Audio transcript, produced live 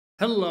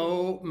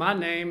Hello, my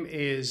name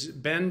is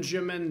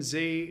Benjamin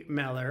Z.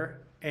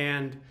 Meller,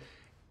 and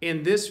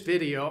in this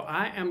video,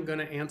 I am going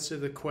to answer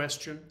the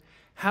question,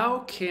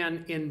 how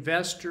can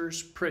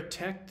investors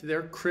protect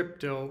their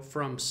crypto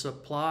from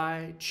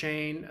supply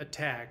chain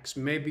attacks?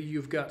 Maybe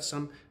you've got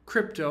some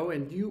crypto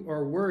and you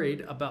are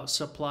worried about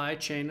supply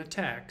chain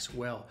attacks.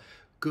 Well,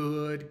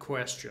 good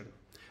question.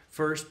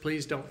 First,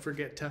 please don't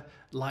forget to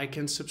like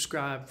and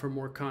subscribe for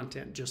more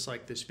content just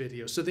like this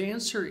video. So the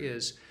answer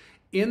is,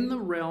 in the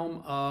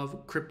realm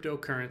of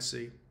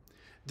cryptocurrency,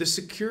 the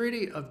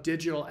security of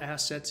digital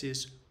assets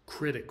is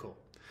critical.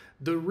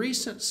 The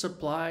recent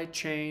supply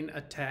chain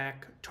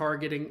attack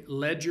targeting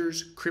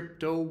Ledger's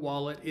crypto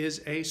wallet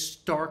is a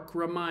stark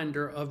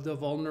reminder of the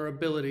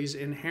vulnerabilities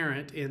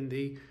inherent in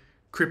the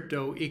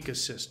crypto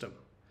ecosystem.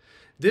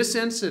 This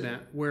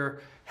incident,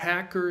 where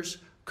hackers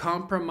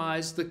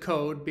compromised the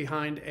code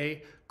behind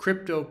a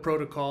crypto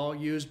protocol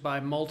used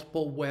by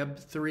multiple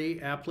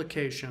Web3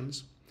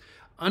 applications,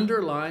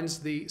 underlines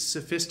the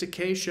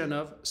sophistication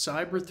of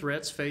cyber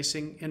threats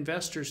facing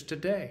investors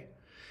today.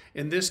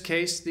 In this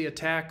case, the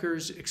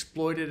attackers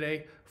exploited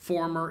a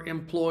former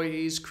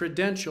employee's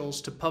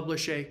credentials to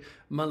publish a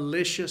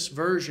malicious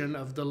version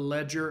of the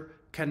Ledger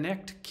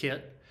Connect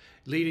kit,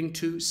 leading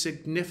to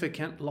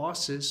significant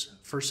losses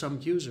for some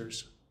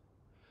users.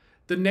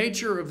 The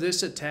nature of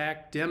this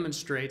attack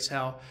demonstrates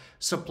how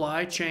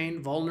supply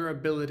chain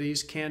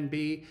vulnerabilities can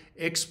be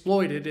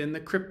exploited in the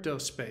crypto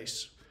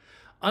space.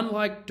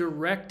 Unlike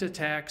direct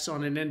attacks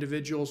on an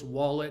individual's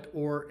wallet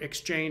or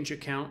exchange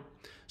account,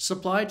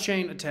 supply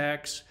chain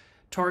attacks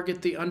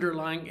target the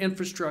underlying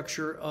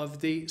infrastructure of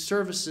the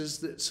services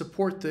that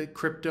support the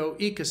crypto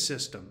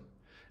ecosystem.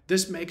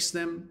 This makes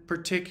them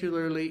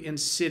particularly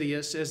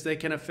insidious as they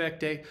can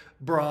affect a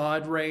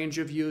broad range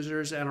of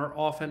users and are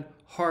often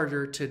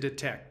harder to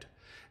detect.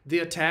 The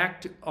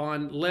attack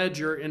on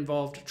Ledger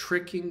involved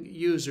tricking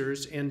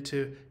users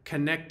into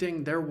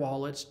connecting their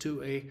wallets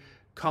to a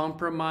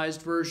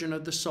compromised version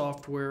of the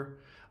software,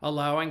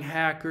 allowing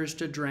hackers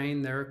to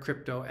drain their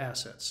crypto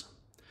assets.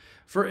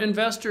 For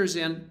investors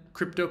in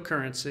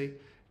cryptocurrency,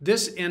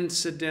 this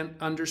incident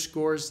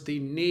underscores the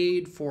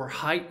need for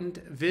heightened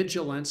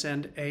vigilance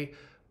and a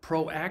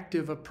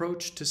proactive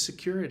approach to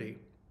security.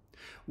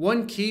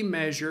 One key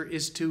measure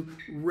is to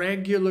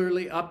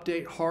regularly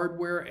update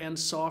hardware and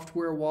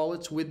software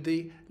wallets with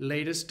the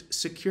latest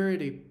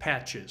security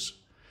patches.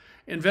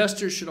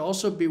 Investors should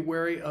also be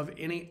wary of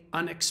any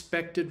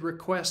unexpected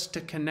requests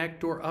to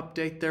connect or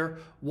update their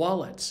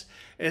wallets,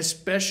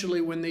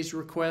 especially when these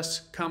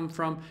requests come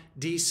from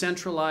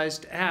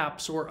decentralized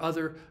apps or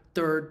other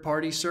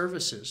third-party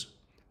services.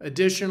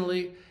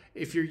 Additionally,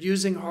 if you're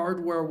using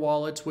hardware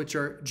wallets, which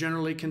are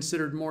generally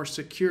considered more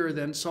secure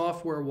than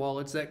software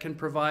wallets, that can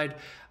provide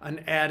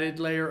an added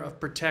layer of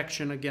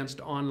protection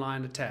against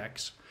online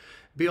attacks.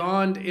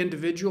 Beyond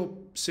individual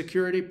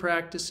security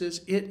practices,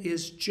 it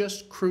is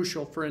just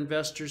crucial for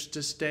investors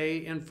to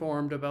stay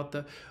informed about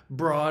the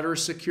broader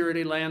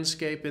security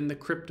landscape in the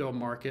crypto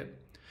market.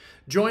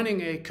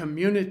 Joining a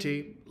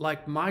community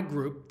like my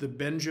group, the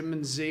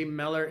Benjamin Z.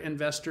 Meller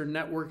Investor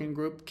Networking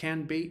Group,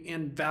 can be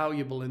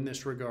invaluable in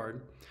this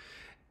regard.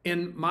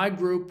 In my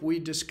group, we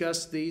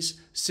discuss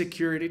these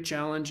security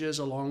challenges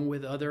along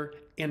with other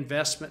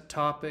investment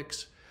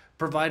topics,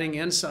 providing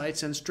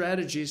insights and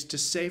strategies to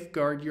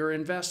safeguard your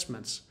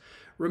investments.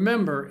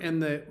 Remember, in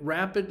the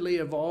rapidly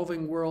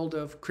evolving world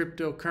of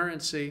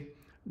cryptocurrency,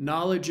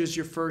 knowledge is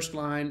your first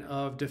line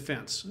of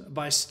defense.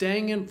 By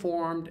staying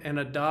informed and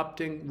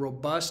adopting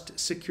robust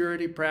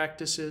security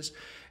practices,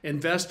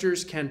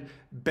 investors can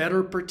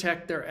better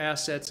protect their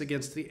assets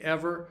against the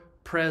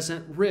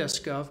ever-present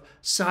risk of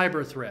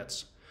cyber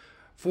threats.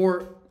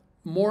 For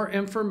more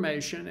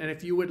information, and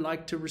if you would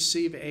like to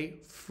receive a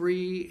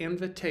free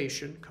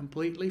invitation,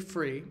 completely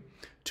free,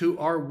 to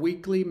our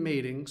weekly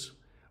meetings,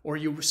 or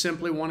you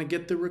simply want to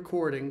get the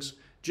recordings,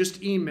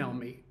 just email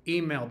me.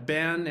 Email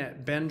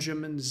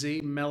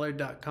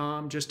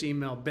ben@benjaminzmeller.com. Just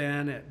email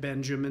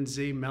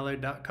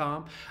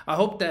ben@benjaminzmeller.com. I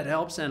hope that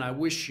helps, and I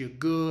wish you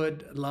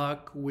good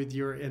luck with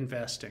your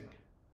investing.